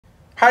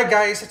Hi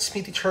guys, it's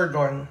me Teacher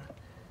Gon.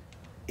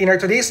 In our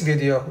today's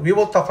video, we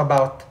will talk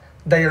about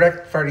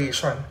direct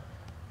variation.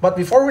 But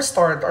before we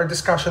start our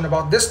discussion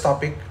about this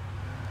topic,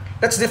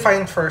 let's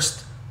define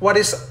first what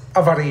is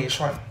a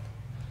variation.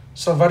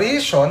 So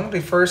variation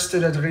refers to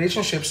the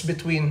relationships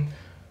between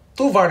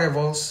two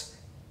variables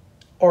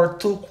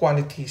or two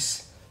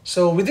quantities.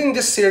 So within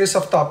this series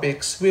of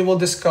topics, we will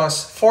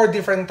discuss 4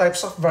 different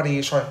types of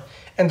variation.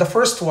 And the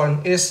first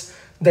one is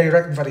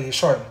direct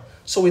variation.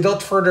 So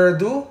without further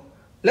ado,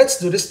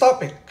 let's do this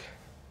topic.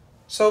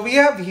 So we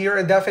have here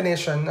a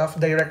definition of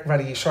direct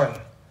variation.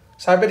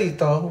 Sabi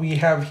dito, we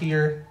have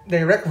here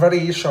direct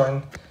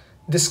variation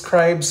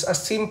describes a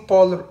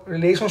simple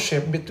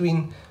relationship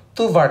between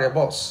two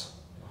variables.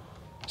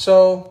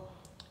 So,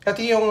 ito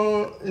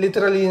yung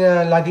literally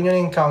na lagi nyo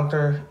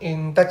na-encounter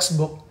in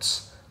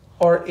textbooks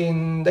or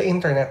in the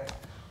internet.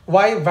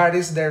 Y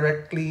varies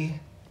directly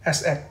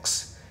as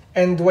x.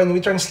 And when we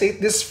translate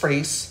this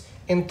phrase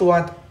into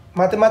a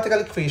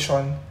mathematical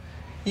equation,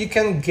 you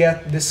can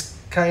get this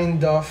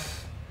kind of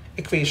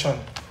equation.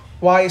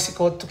 Y is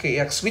equal to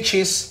kx, which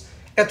is,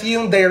 ito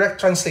yung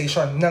direct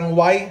translation ng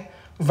y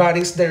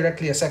varies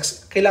directly as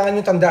x. Kailangan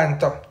nyo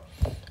tandaan to.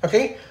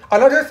 Okay?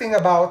 Another thing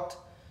about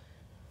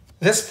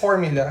this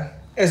formula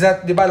is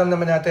that, di ba alam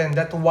naman natin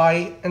that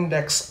y and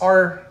x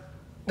are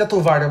the two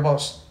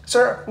variables.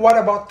 Sir,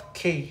 what about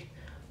k?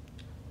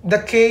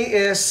 The k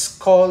is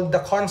called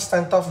the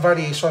constant of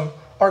variation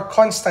or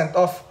constant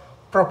of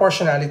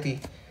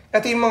proportionality.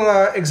 Ito yung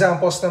mga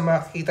examples na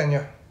makikita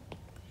nyo.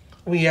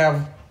 We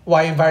have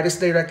y varies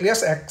directly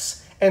as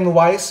x and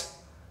y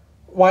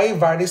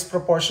varies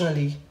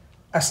proportionally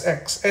as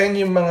x. Ayan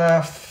yung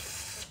mga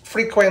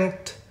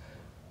frequent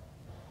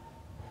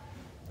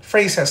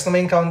phrases na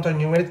may encounter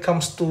nyo when it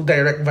comes to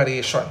direct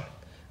variation.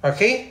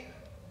 Okay?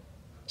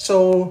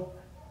 So,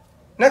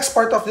 next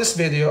part of this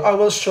video, I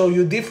will show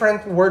you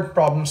different word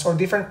problems or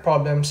different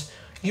problems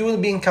you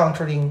will be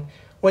encountering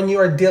when you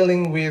are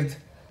dealing with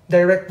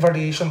direct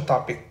variation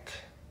topic.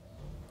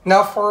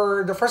 Now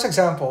for the first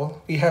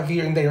example, we have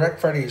here in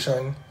direct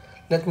variation,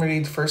 let me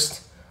read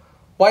first.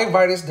 Y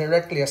varies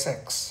directly as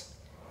x,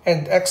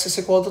 and x is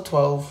equal to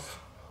 12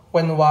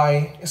 when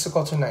y is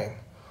equal to 9.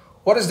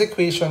 What is the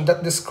equation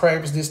that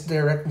describes this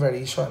direct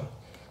variation?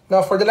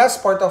 Now for the last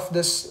part of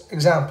this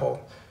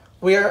example,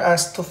 we are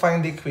asked to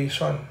find the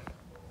equation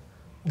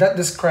that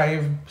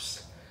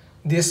describes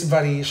this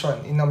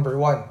variation in number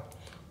 1.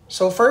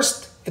 So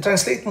first,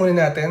 i-translate muna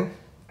natin.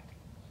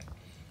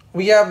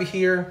 We have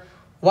here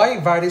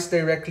y varies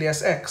directly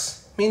as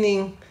x,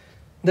 meaning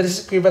that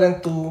is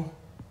equivalent to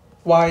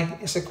y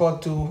is equal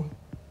to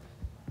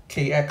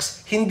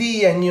kx.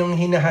 Hindi yan yung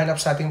hinahanap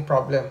sa ating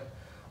problem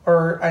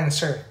or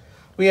answer.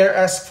 We are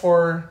asked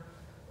for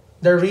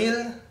the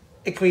real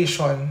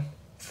equation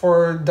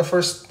for the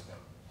first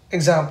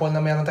example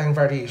na meron tayong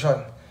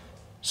variation.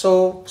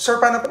 So, sir,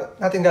 paano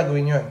natin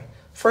gagawin yun?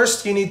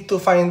 First, you need to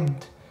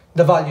find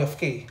the value of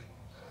k.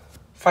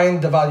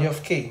 Find the value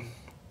of k.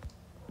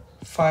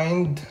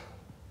 Find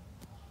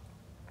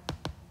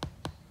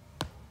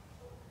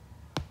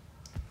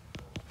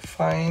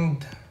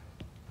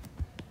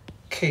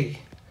k.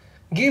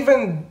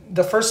 Given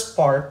the first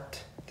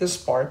part, this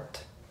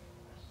part,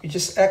 which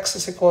is x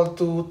is equal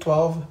to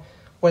 12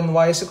 when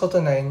y is equal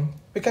to 9,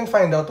 we can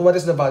find out what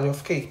is the value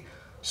of k.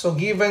 So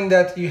given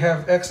that you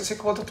have x is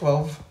equal to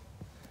 12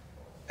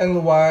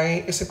 and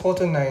y is equal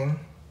to 9,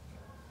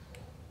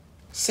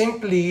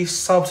 simply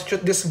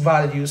substitute these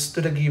values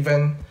to the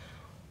given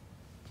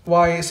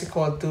y is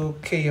equal to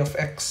k of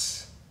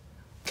x,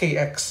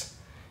 kx.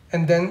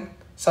 And then,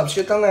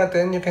 substitute lang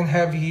natin, you can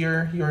have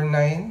here your 9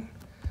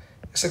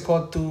 is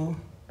equal to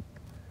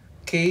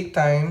k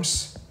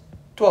times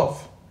 12.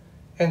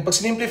 And pag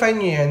sinimplify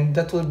nyo yan,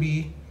 that will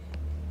be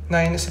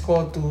 9 is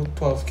equal to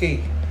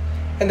 12k.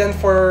 And then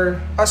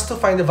for us to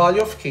find the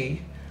value of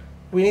k,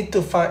 we need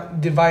to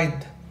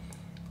divide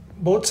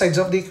both sides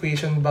of the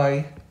equation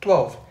by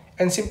 12.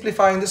 And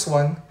simplifying this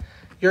one,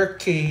 your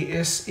k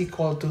is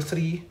equal to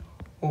 3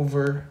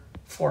 over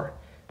 4.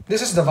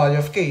 This is the value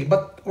of k,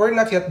 but we're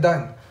not yet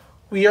done.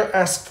 We are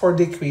asked for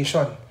the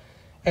equation.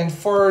 And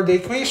for the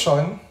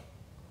equation,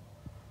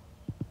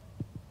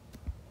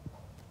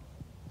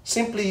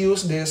 simply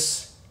use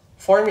this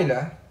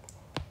formula,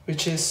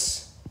 which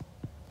is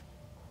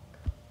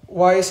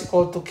y is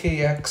equal to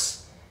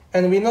kx.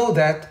 And we know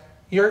that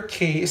your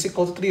k is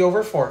equal to 3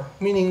 over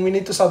 4, meaning we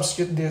need to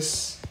substitute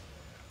this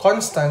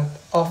constant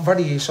of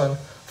variation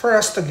for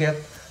us to get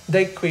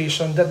the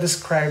equation that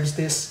describes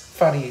this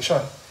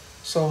variation.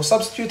 So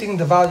substituting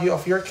the value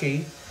of your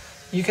k,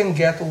 you can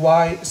get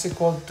y is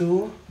equal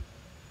to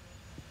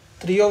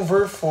 3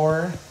 over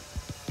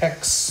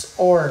 4x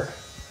or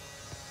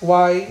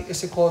y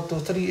is equal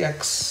to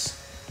 3x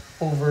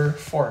over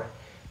 4.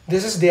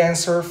 This is the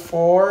answer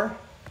for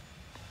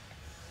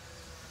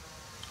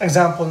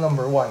example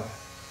number 1.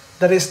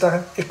 That is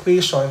the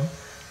equation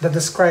that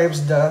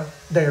describes the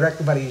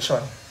direct variation.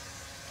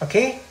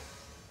 Okay?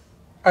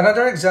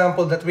 Another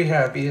example that we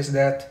have is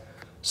that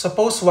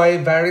suppose y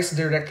varies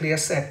directly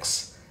as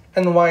x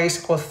and y is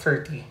equal to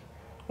 30.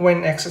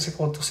 when x is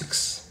equal to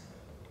 6?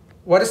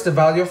 What is the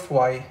value of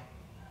y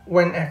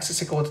when x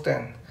is equal to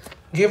 10?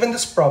 Given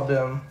this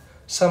problem,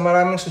 sa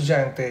maraming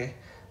estudyante,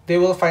 they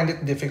will find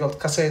it difficult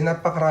kasi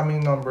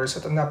napakaraming numbers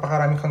at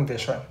napakaraming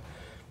condition.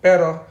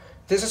 Pero,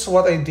 this is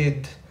what I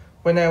did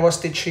when I was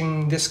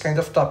teaching this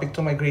kind of topic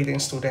to my grading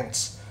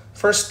students.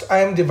 First, I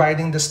am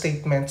dividing the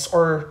statements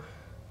or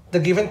the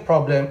given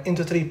problem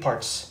into 3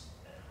 parts.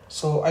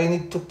 So, I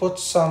need to put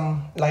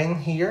some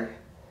line here,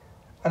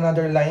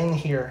 another line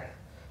here,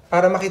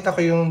 para makita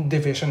ko yung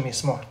division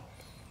mismo.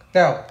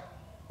 Now,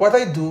 what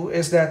I do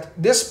is that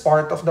this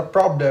part of the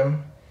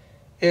problem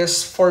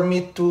is for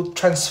me to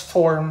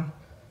transform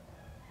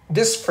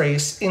this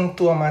phrase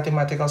into a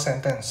mathematical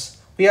sentence.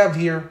 We have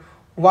here,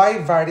 y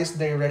varies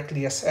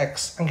directly as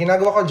x. Ang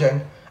ginagawa ko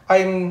dyan,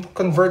 I'm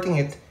converting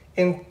it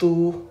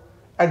into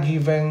a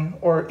given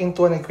or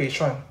into an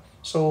equation.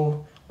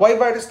 So, y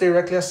varies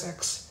directly as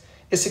x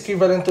is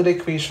equivalent to the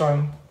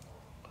equation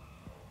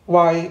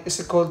y is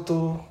equal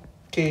to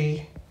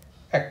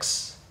kx.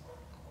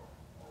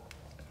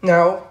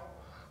 Now,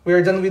 we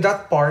are done with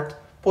that part.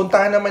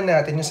 Puntahan naman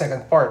natin yung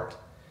second part.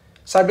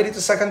 Sabi dito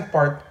second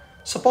part,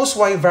 suppose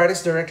y varies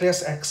directly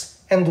as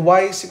x and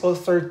y is equal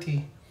to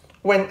 30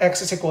 when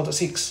x is equal to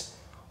 6.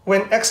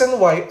 When x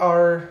and y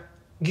are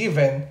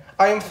given,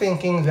 I am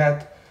thinking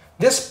that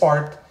this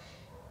part,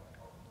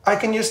 I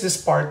can use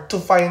this part to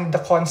find the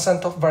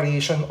constant of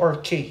variation or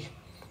k.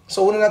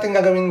 So una natin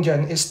gagawin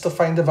dyan is to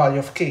find the value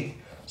of k.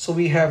 So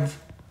we have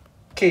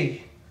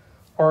k,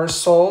 or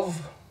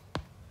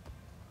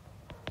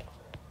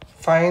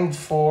find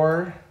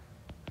for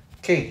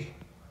k.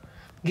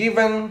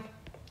 Given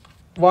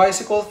y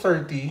is equal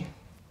to 30,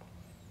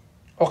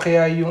 o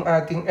kaya yung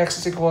ating x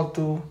is equal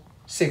to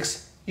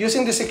 6.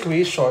 Using this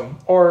equation,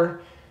 or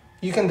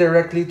you can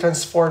directly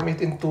transform it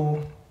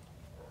into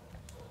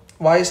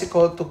y is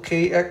equal to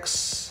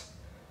kx.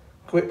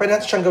 Pwede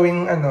natin siyang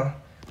gawing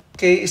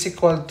k is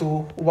equal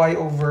to y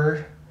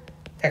over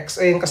x.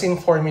 Ayun kasi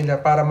yung formula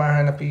para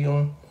mahanap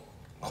yung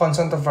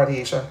constant of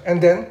variation.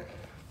 And then,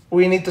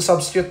 we need to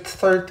substitute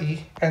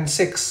 30 and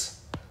 6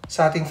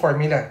 sa ating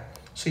formula.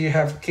 So you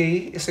have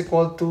k is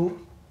equal to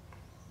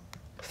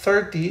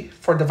 30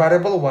 for the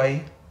variable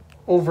y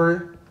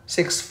over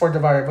 6 for the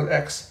variable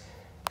x.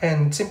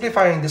 And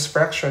simplifying this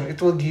fraction, it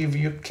will give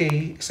you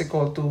k is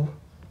equal to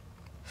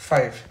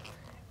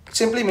 5. It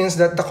simply means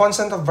that the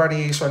constant of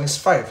variation is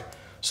 5.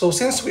 So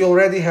since we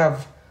already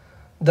have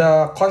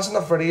the constant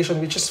of variation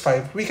which is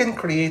 5, we can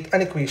create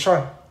an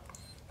equation.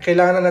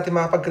 Kailangan na natin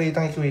makapag-create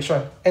ang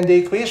equation. And the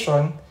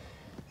equation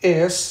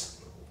is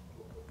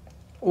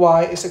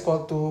y is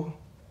equal to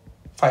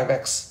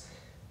 5x.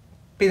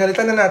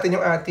 Pinalitan na natin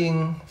yung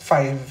ating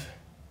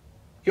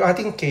 5, yung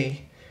ating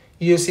k,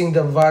 using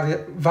the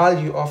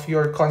value of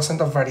your constant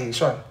of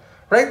variation.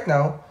 Right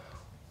now,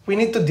 we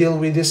need to deal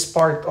with this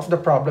part of the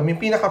problem, yung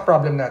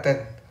pinaka-problem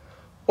natin.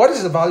 What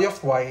is the value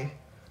of y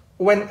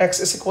when x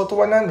is equal to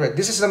 100?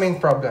 This is the main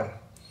problem.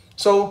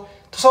 So,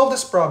 to solve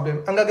this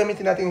problem, ang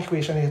gagamitin natin yung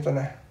equation na ito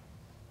na.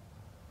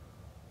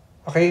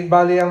 Okay,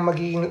 bali ang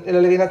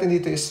ilalagay natin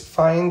dito is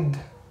find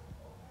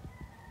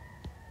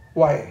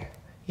y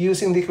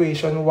using the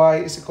equation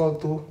y is equal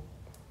to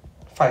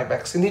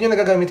 5x. Hindi nyo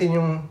nagagamitin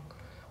yung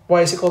y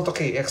is equal to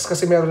kx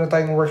kasi meron na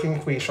tayong working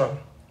equation.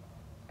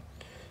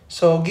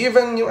 So,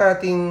 given yung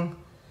ating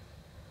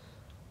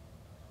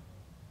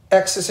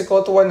x is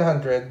equal to 100,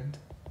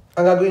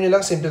 ang gagawin nyo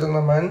lang, simple lang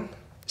naman,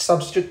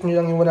 substitute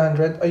nyo lang yung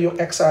 100 ay yung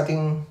x sa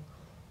ating,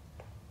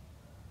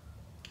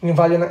 yung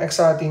value ng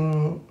x sa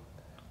ating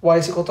y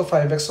is equal to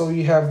 5x. So,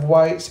 we have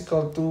y is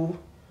equal to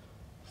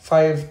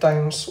 5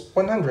 times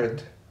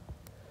 100.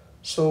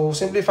 So,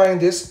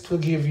 simplifying this will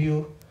give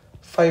you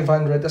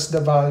 500 as the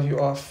value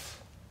of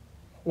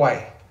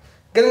y.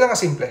 Ganun lang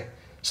kasimple.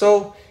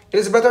 So, it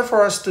is better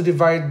for us to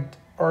divide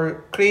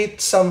or create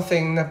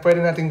something na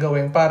pwede natin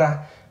gawin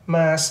para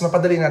mas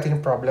mapadali natin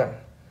yung problem.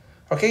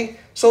 Okay?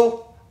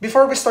 So,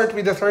 before we start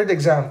with the third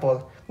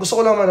example, gusto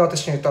ko lang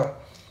ma-notice nyo ito.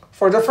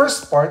 For the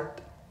first part,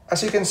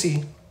 as you can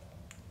see,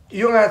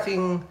 yung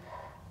ating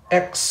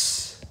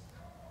x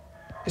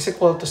is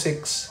equal to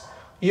 6.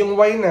 Yung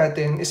y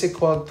natin is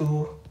equal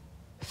to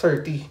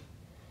 30.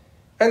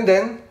 And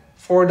then,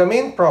 for the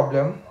main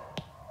problem,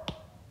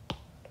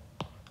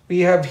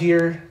 we have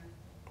here,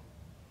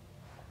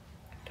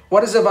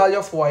 what is the value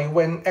of y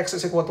when x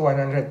is equal to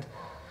 100?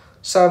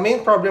 Sa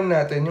main problem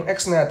natin, yung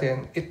x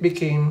natin, it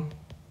became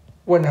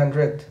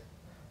 100.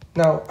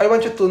 Now, I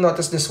want you to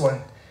notice this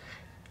one.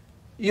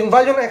 Yung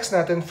value ng x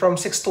natin from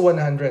 6 to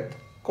 100.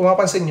 Kung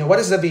mapansin nyo,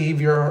 what is the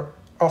behavior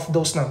of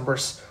those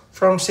numbers?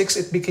 From 6,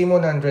 it became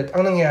 100.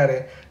 Ang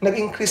nangyari,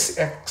 nag-increase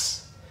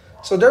x.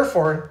 So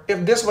therefore,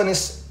 if this one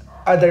is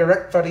a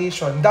direct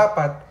variation,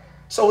 dapat,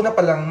 sa una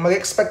pa lang,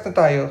 mag-expect na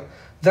tayo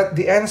that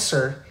the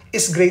answer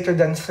is greater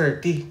than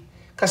 30.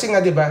 Kasi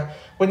nga, di ba,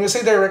 when you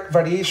say direct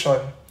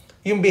variation,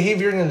 yung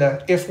behavior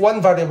nila, if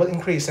one variable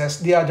increases,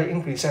 the other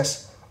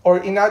increases. Or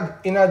in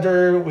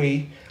other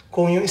way,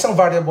 kung yung isang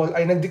variable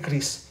ay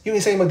nag-decrease, yung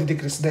isa ay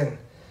mag-decrease din.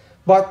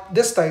 But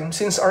this time,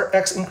 since our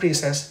x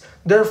increases,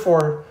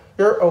 therefore,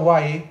 your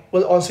y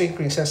will also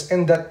increases,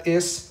 and that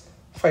is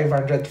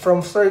 500.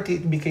 From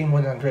 30, it became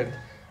 100.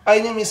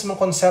 Ayun yung mismong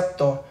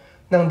konsepto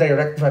ng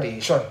direct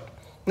variation.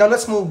 Now,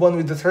 let's move on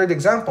with the third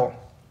example.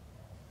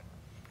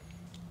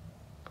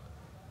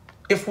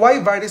 If y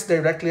varies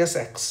directly as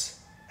x,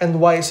 and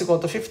y is equal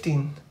to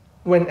 15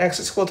 when x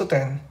is equal to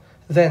 10,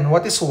 then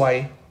what is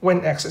y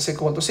when x is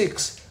equal to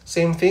 6?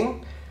 Same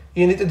thing,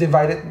 you need to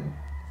divide it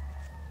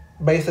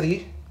by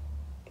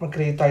 3.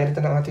 Mag-create tayo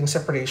dito ng ating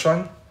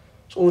separation.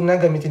 So, una,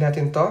 gamitin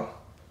natin to.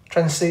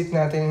 Translate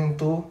natin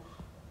into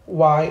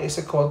y is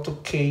equal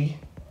to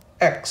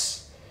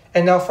kx.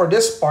 And now, for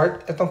this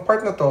part, itong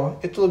part na to,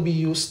 it will be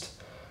used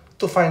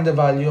to find the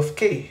value of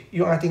k,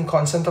 yung ating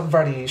constant of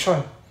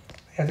variation.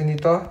 Natin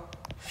dito,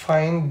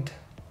 find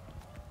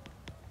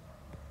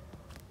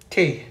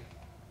k.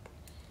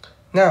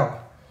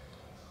 Now,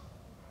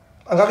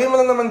 ang gagawin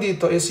mo lang naman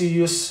dito is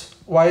you use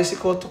y is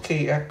equal to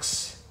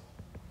kx,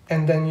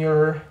 and then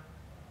your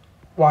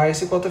y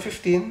is equal to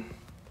 15,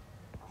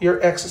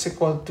 your x is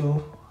equal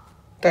to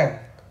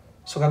 10.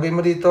 So, gagawin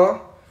mo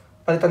dito,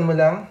 palitan mo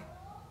lang,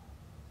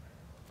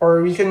 or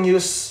we can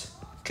use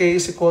k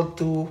is equal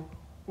to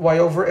y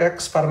over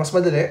x para mas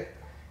madali.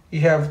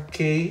 You have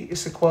k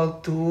is equal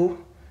to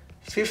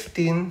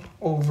 15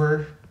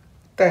 over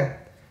 10.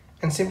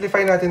 And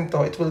simplify natin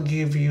to, it will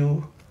give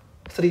you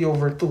 3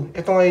 over 2.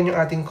 Ito ngayon yung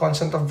ating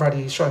constant of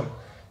variation.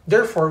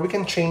 Therefore, we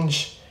can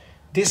change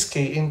this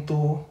k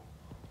into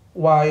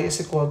y is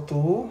equal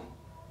to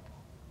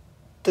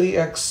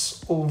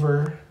 3x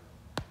over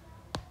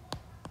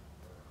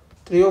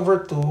 3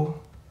 over 2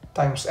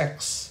 times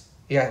x.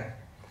 Yan.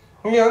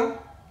 Ngayon,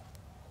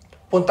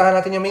 puntahan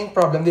natin yung main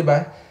problem, di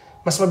ba?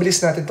 Mas mabilis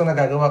natin ito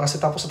nagagawa kasi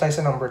tapos na tayo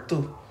sa number 2.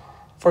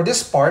 For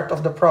this part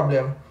of the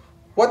problem,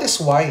 what is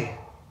y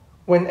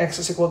when x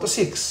is equal to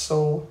 6?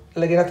 So,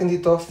 ilagay natin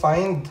dito,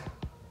 find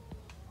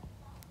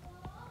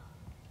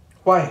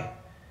y.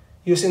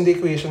 Using the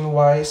equation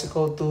y is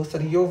equal to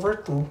 3 over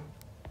 2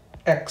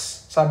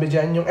 x. Sabi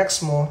dyan, yung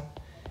x mo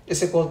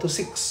is equal to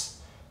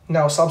 6.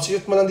 Now,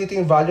 substitute mo lang dito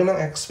yung value ng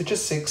x, which is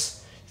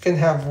 6. You can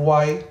have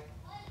y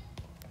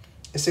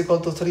is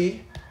equal to 3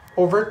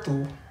 over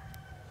 2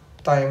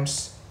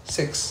 times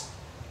 6.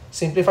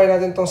 Simplify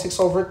natin tong 6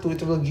 over 2,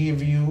 it will give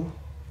you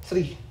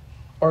 3.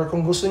 Or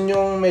kung gusto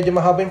nyo medyo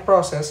mahaba yung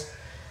process,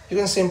 you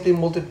can simply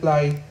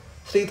multiply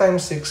 3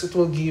 times 6, it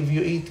will give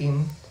you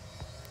 18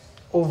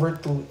 over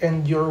 2,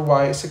 and your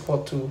y is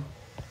equal to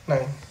 9.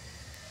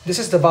 This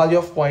is the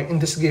value of y in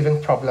this given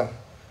problem.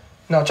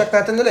 Now, check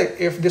natin ulit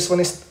if this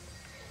one is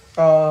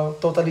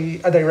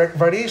totally a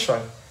direct variation.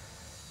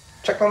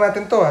 Check lang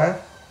natin to, ha.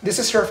 This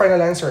is your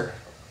final answer.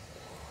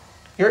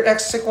 Your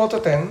x is equal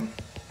to 10,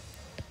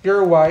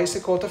 your y is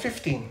equal to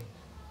 15.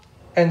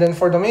 And then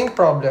for the main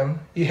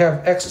problem, you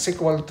have x is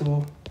equal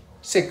to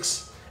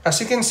 6.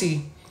 As you can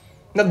see,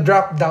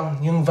 nag-drop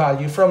down yung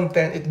value. From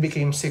 10, it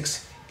became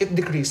 6. It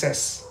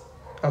decreases.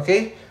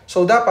 Okay?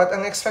 So, dapat,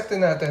 ang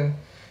expected natin,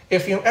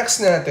 if yung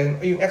x natin,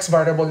 o yung x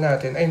variable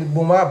natin ay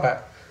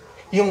bumaba,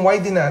 yung y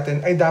din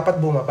natin ay dapat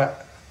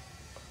bumaba.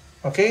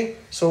 Okay?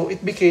 So,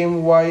 it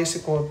became y is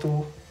equal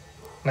to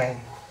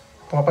 9.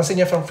 Kung mapansin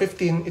niya, from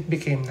 15, it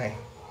became 9.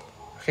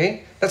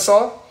 Okay? That's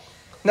all.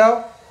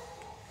 Now,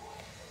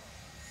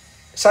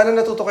 sana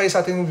natuto kayo sa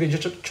ating video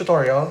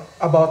tutorial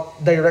about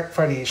direct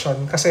variation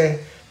kasi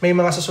may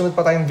mga susunod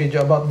pa tayong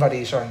video about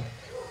variation.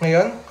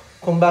 Ngayon,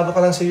 kung bago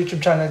ka lang sa YouTube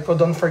channel ko,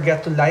 don't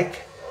forget to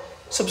like,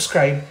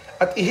 subscribe,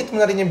 at i-hit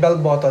mo na rin yung bell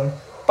button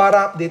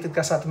para updated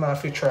ka sa ating mga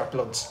future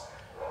uploads.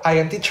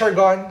 I am Teacher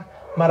Gon.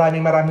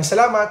 Maraming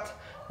salamat.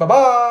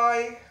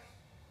 Bye-bye!